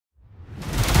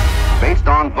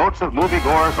among votes of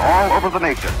moviegoers all over the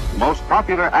nation. Most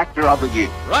popular actor of the year.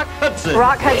 Rock Hudson.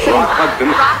 Rock Hudson. Rock Hudson.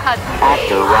 Rock Hudson.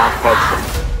 Actor Rock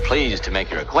Hudson. Pleased to make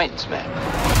your acquaintance, ma'am.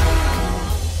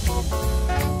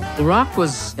 The Rock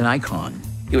was an icon.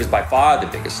 He was by far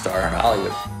the biggest star in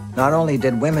Hollywood. Not only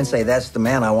did women say, that's the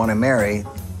man I want to marry,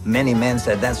 many men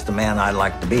said, that's the man I'd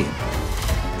like to be.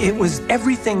 It was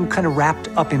everything kind of wrapped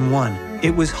up in one.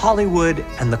 It was Hollywood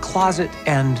and the closet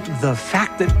and the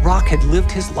fact that Rock had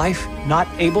lived his life not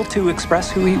able to express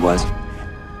who he was.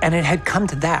 And it had come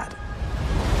to that.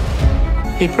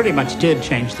 He pretty much did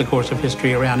change the course of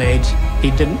history around AIDS.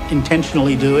 He didn't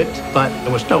intentionally do it, but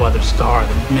there was no other star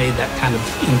that made that kind of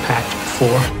impact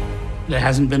before. There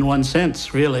hasn't been one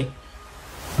since, really.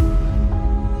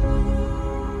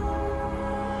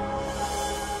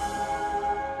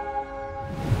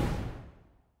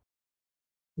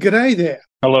 G'day there.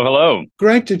 Hello, hello.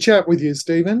 Great to chat with you,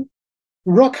 Stephen.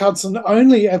 Rock Hudson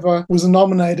only ever was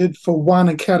nominated for one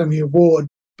Academy Award,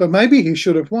 but maybe he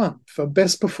should have won for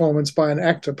Best Performance by an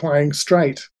Actor Playing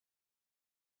Straight.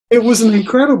 It was an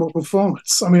incredible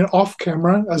performance. I mean, off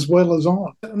camera as well as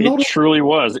on. It truly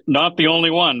was. Not the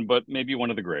only one, but maybe one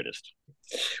of the greatest.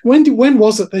 When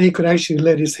was it that he could actually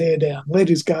let his hair down, let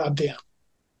his guard down?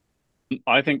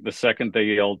 I think the second they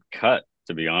yelled cut,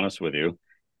 to be honest with you.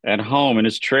 At home, in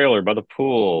his trailer, by the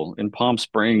pool, in Palm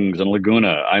Springs and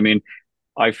Laguna. I mean,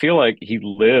 I feel like he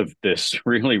lived this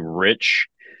really rich,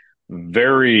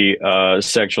 very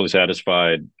sexually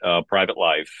satisfied private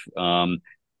life.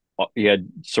 He had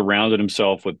surrounded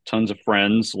himself with tons of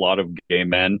friends, a lot of gay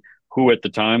men who at the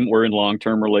time were in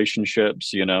long-term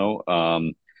relationships, you know,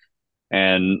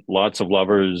 and lots of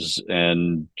lovers.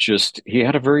 And just, he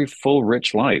had a very full,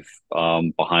 rich life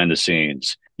behind the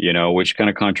scenes, you know, which kind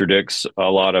of contradicts a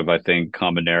lot of, I think,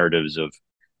 common narratives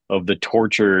of the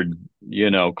tortured, you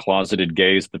know, closeted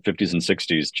gays of the 50s and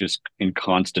 60s, just in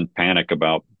constant panic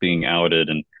about being outed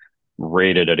and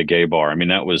raided at a gay bar. I mean,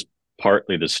 that was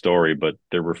partly the story, but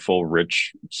there were full,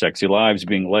 rich, sexy lives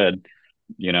being led,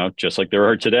 you know, just like there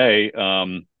are today.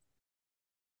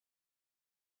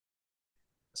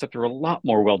 Except they were a lot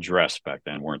more well-dressed back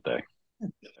then, weren't they?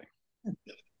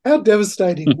 How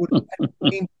devastating would it have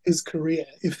been his career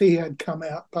if he had come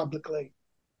out publicly?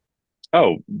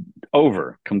 Oh,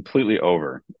 completely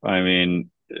over. I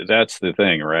mean, that's the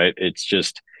thing, right? It's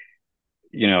just,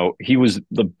 you know, he was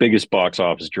the biggest box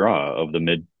office draw of the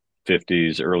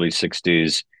mid-50s, early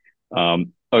 60s.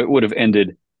 It would have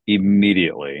ended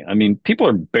immediately. I mean, people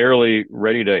are barely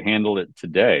ready to handle it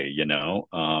today, you know.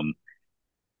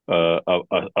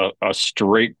 A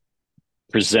straight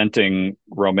presenting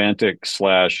romantic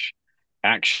 /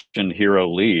 action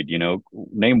hero lead, you know,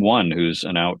 name one who's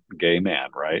an out gay man,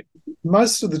 right?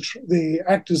 Most of the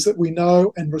actors that we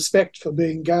know and respect for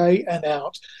being gay and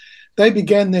out, they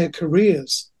began their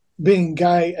careers being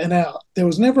gay and out. There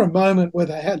was never a moment where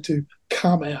they had to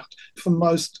come out for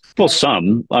most. Well,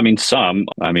 some,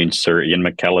 Sir Ian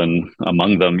McKellen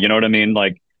among them, you know what I mean?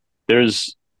 Like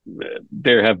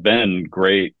there have been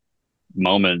great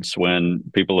moments when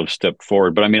people have stepped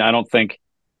forward, but I mean, I don't think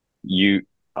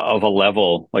of a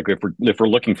level, like if we're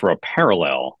looking for a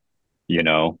parallel, you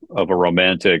know, of a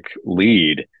romantic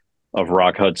lead of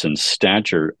Rock Hudson's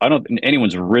stature, I don't think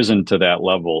anyone's risen to that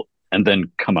level and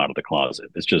then come out of the closet.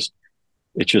 It's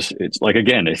like,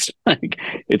 again, it's like,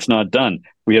 it's not done.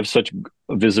 We have such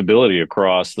visibility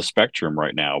across the spectrum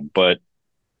right now, but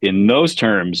in those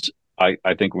terms, I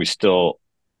think we still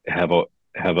have a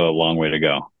long way to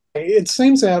go. It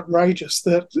seems outrageous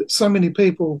that so many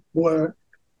people were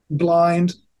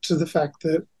blind to the fact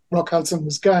that Rock Hudson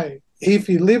was gay. If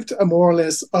he lived a more or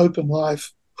less open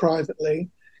life privately,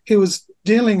 he was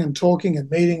dealing and talking and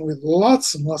meeting with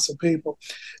lots and lots of people.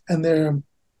 And there are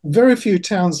very few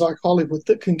towns like Hollywood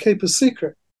that can keep a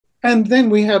secret. And then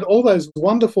we had all those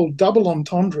wonderful double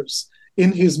entendres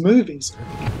in his movies.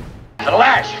 The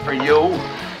lash for you,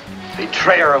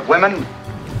 betrayer of women.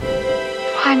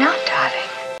 Why not, darling?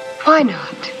 Why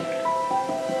not?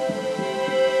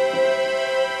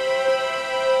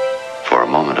 For a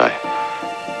moment,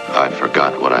 I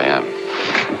forgot what I am.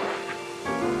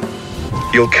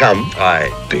 You'll come?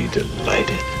 I'd be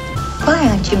delighted. Why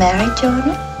aren't you married,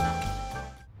 Jordan?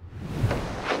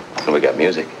 We got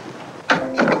music.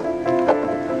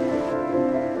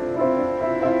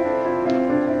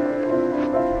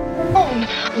 Oh,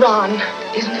 Ron,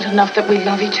 isn't it enough that we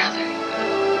love each other?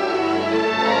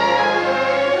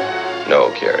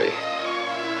 No, Carrie.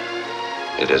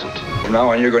 It isn't. From now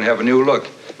on, you're going to have a new look.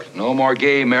 No more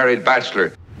gay married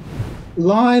bachelor.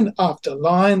 Line after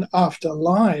line after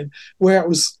line, where it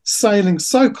was sailing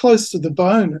so close to the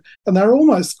bone, and they're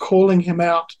almost calling him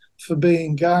out for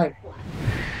being gay.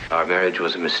 Our marriage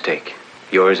was a mistake.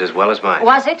 Yours as well as mine.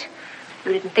 Was it?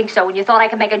 You didn't think so when you thought I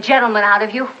could make a gentleman out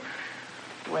of you?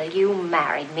 Well, you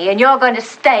married me, and you're going to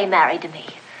stay married to me.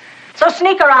 So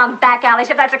sneak around back alleys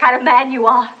if that's the kind of man you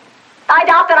are. I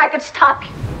doubt that I could stop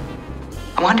you.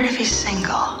 I wonder if he's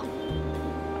single.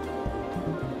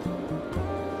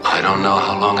 I don't know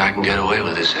how long I can get away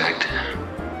with this act.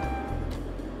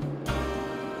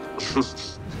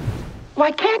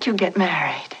 Why can't you get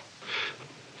married?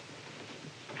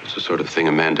 It's the sort of thing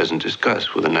a man doesn't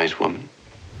discuss with a nice woman.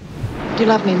 Do you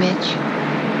love me, Mitch?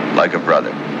 Like a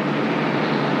brother.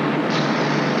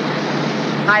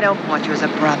 I don't want you as a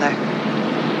brother.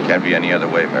 Can't be any other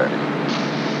way, Meredith.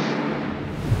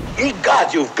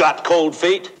 God, you've got cold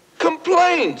feet.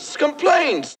 Complaints.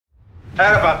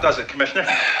 That about does it, Commissioner.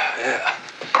 Yeah,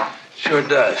 sure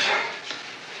does.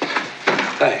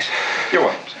 Thanks. You're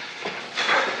welcome.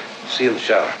 See you in the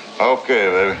shower. Okay,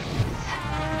 baby.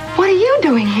 What are you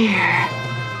doing here?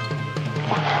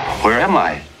 Where am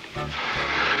I?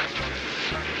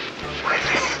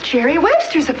 This is Jerry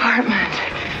Webster's apartment.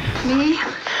 Me?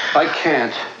 I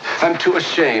can't. I'm too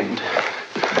ashamed.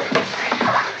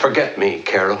 Forget me,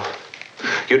 Carol.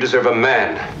 You deserve a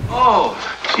man. Oh,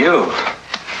 it's you.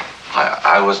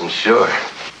 I wasn't sure.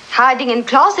 Hiding in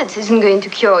closets isn't going to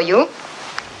cure you.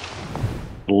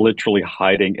 Literally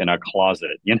hiding in a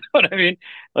closet. You know what I mean?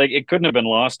 Like, it couldn't have been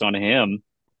lost on him.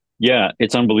 Yeah,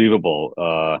 it's unbelievable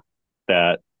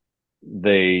that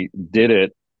they did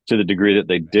it to the degree that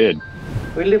they did.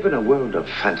 We live in a world of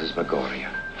phantasmagoria,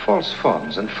 false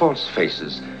forms and false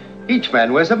faces. Each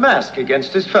man wears a mask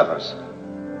against his fellows.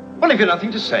 Well, have you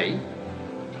nothing to say?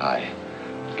 Aye.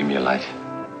 Give me a light.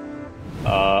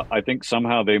 I think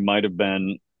somehow they might have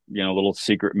been, little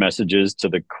secret messages to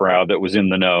the crowd that was in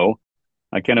the know.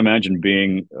 I can't imagine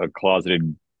being a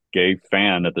closeted gay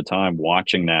fan at the time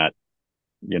watching that.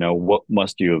 What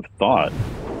must you have thought?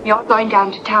 You're going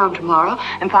down to town tomorrow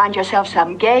and find yourself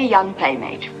some gay young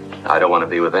playmate. I don't want to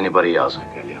be with anybody else, I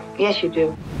tell you. Yes, you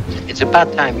do. It's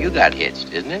about time you got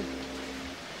hitched, isn't it?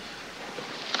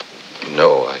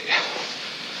 No, I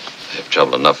have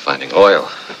trouble enough finding oil.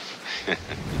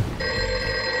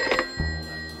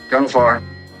 Come for.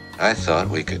 I thought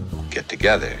we could get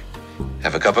together,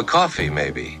 have a cup of coffee,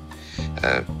 maybe,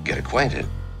 get acquainted.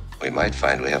 We might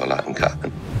find we have a lot in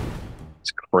common.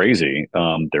 It's crazy.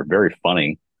 They're very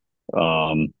funny.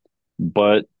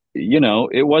 But,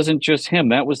 it wasn't just him.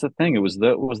 That was the thing. It was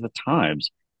the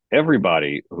times.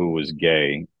 Everybody who was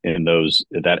gay in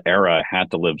that era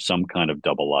had to live some kind of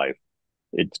double life.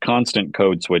 It's constant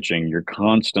code switching. You're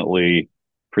constantly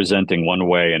presenting one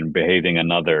way and behaving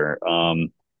another. A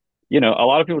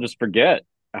lot of people just forget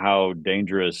how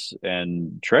dangerous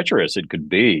and treacherous it could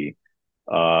be.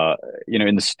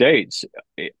 In the States,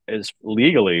 as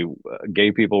legally,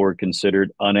 gay people were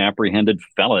considered unapprehended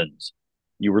felons.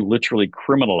 You were literally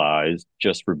criminalized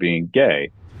just for being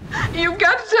gay. You've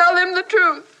got to tell them the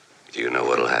truth. Do you know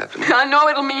what'll happen? I know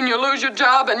it'll mean you lose your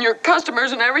job and your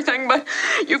customers and everything, but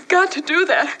you've got to do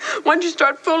that. Once you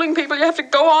start fooling people, you have to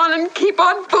go on and keep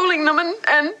on fooling them,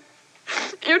 and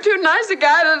you're too nice a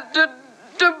guy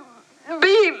to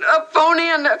be a phony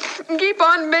and to keep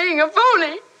on being a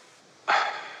phony.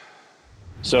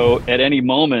 So at any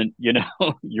moment,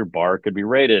 your bar could be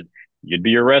raided. You'd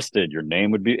be arrested. Your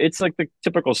name would be... It's like the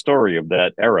typical story of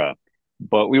that era.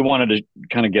 But we wanted to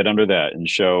kind of get under that and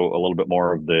show a little bit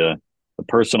more of the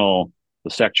personal,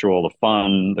 the sexual, the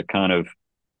fun, the kind of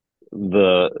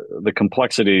the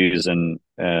complexities and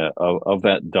of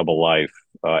that double life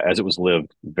as it was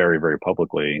lived very, very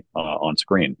publicly on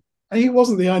screen. He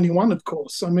wasn't the only one, of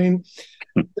course. I mean,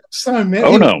 so many.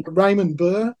 Oh, no. Raymond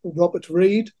Burr, Robert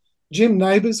Reed, Jim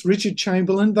Nabors, Richard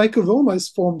Chamberlain. They could have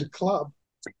almost formed a club.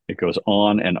 It goes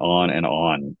on and on and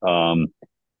on.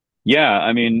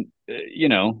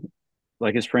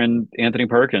 Like his friend Anthony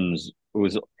Perkins,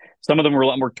 some of them were a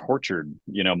lot more tortured.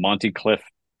 Monty Clift.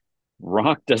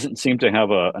 Rock doesn't seem to have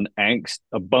a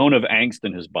bone of angst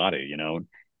in his body. And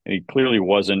he clearly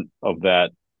wasn't of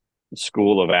that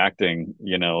school of acting,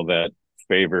 that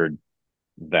favored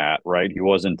that. Right? He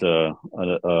wasn't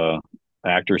a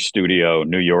actor studio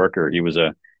New Yorker. He was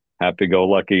a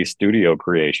happy-go-lucky studio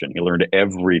creation. He learned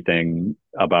everything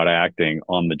about acting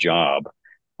on the job,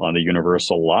 on the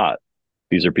Universal lot.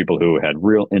 These are people who had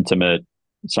real intimate,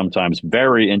 sometimes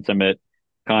very intimate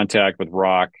contact with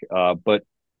Rock. But,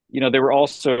 they were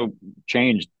also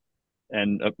changed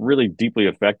and really deeply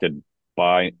affected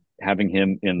by having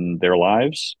him in their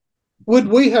lives. Would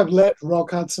we have let Rock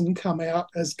Hudson come out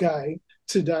as gay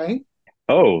today?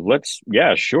 Oh,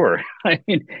 yeah, sure. I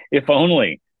mean, if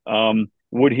only.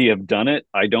 Would he have done it?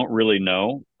 I don't really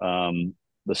know.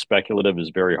 The speculative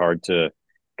is very hard to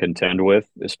contend with,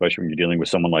 especially when you're dealing with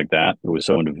someone like that who was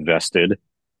so invested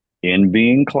in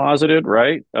being closeted,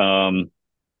 right?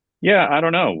 Yeah, I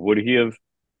don't know. Would he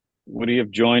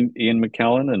have joined Ian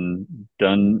McKellen and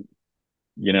done,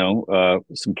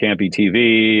 some campy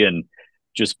TV and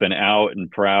just been out and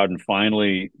proud and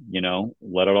finally,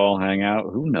 let it all hang out?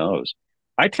 Who knows?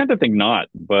 I tend to think not,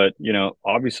 but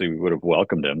obviously we would have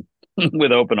welcomed him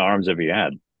with open arms if he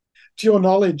had. To your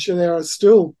knowledge, there are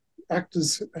still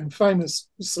actors and famous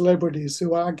celebrities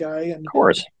who are gay and of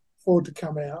course afford to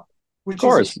come out. Of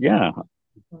course, yeah.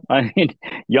 I mean,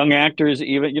 young actors,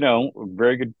 even, a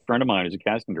very good friend of mine is a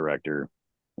casting director.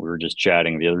 We were just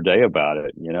chatting the other day about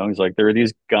it. He's like, there are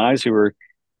these guys who are,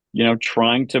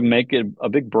 trying to make it a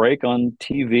big break on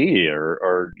TV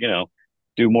or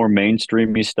do more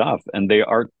mainstreamy stuff. And they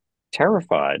are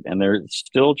terrified. And they're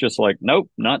still just like, nope,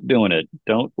 not doing it.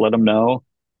 Don't let them know.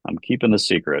 I'm keeping the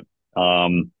secret.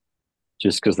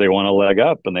 Just because they want to leg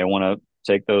up and they want to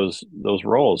take those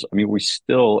roles. I mean, we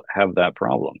still have that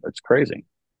problem. It's crazy.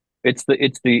 It's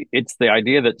the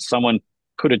idea that someone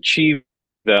could achieve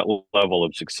that level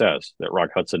of success that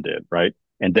Rock Hudson did, right?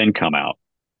 And then come out.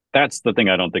 That's the thing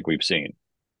I don't think we've seen,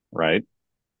 right?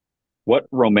 What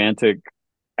romantic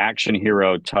action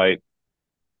hero type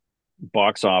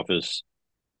box office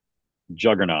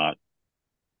juggernaut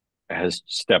has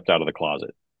stepped out of the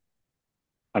closet?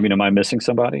 I mean, am I missing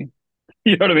somebody?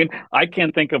 You know what I mean? I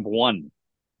can't think of one,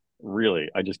 really.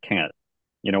 I just can't.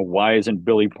 Why isn't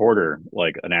Billy Porter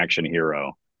like an action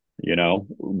hero?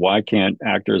 Why can't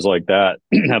actors like that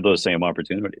have those same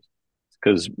opportunities?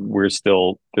 Because there's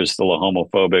still a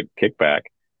homophobic kickback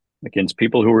against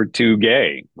people who are too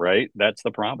gay, right? That's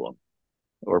the problem.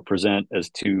 Or present as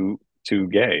too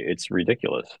gay. It's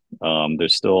ridiculous. There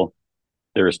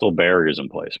are still barriers in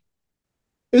place.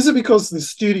 Is it because the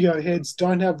studio heads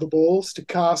don't have the balls to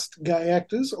cast gay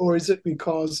actors, or is it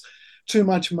because too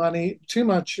much money, too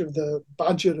much of the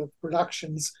budget of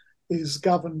productions is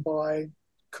governed by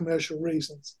commercial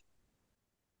reasons?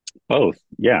 Both,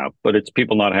 yeah. But it's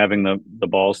people not having the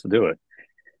balls to do it,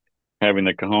 having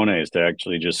the cojones to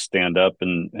actually just stand up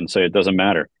and say it doesn't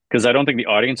matter. Because I don't think the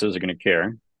audiences are going to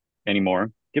care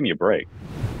anymore. Give me a break.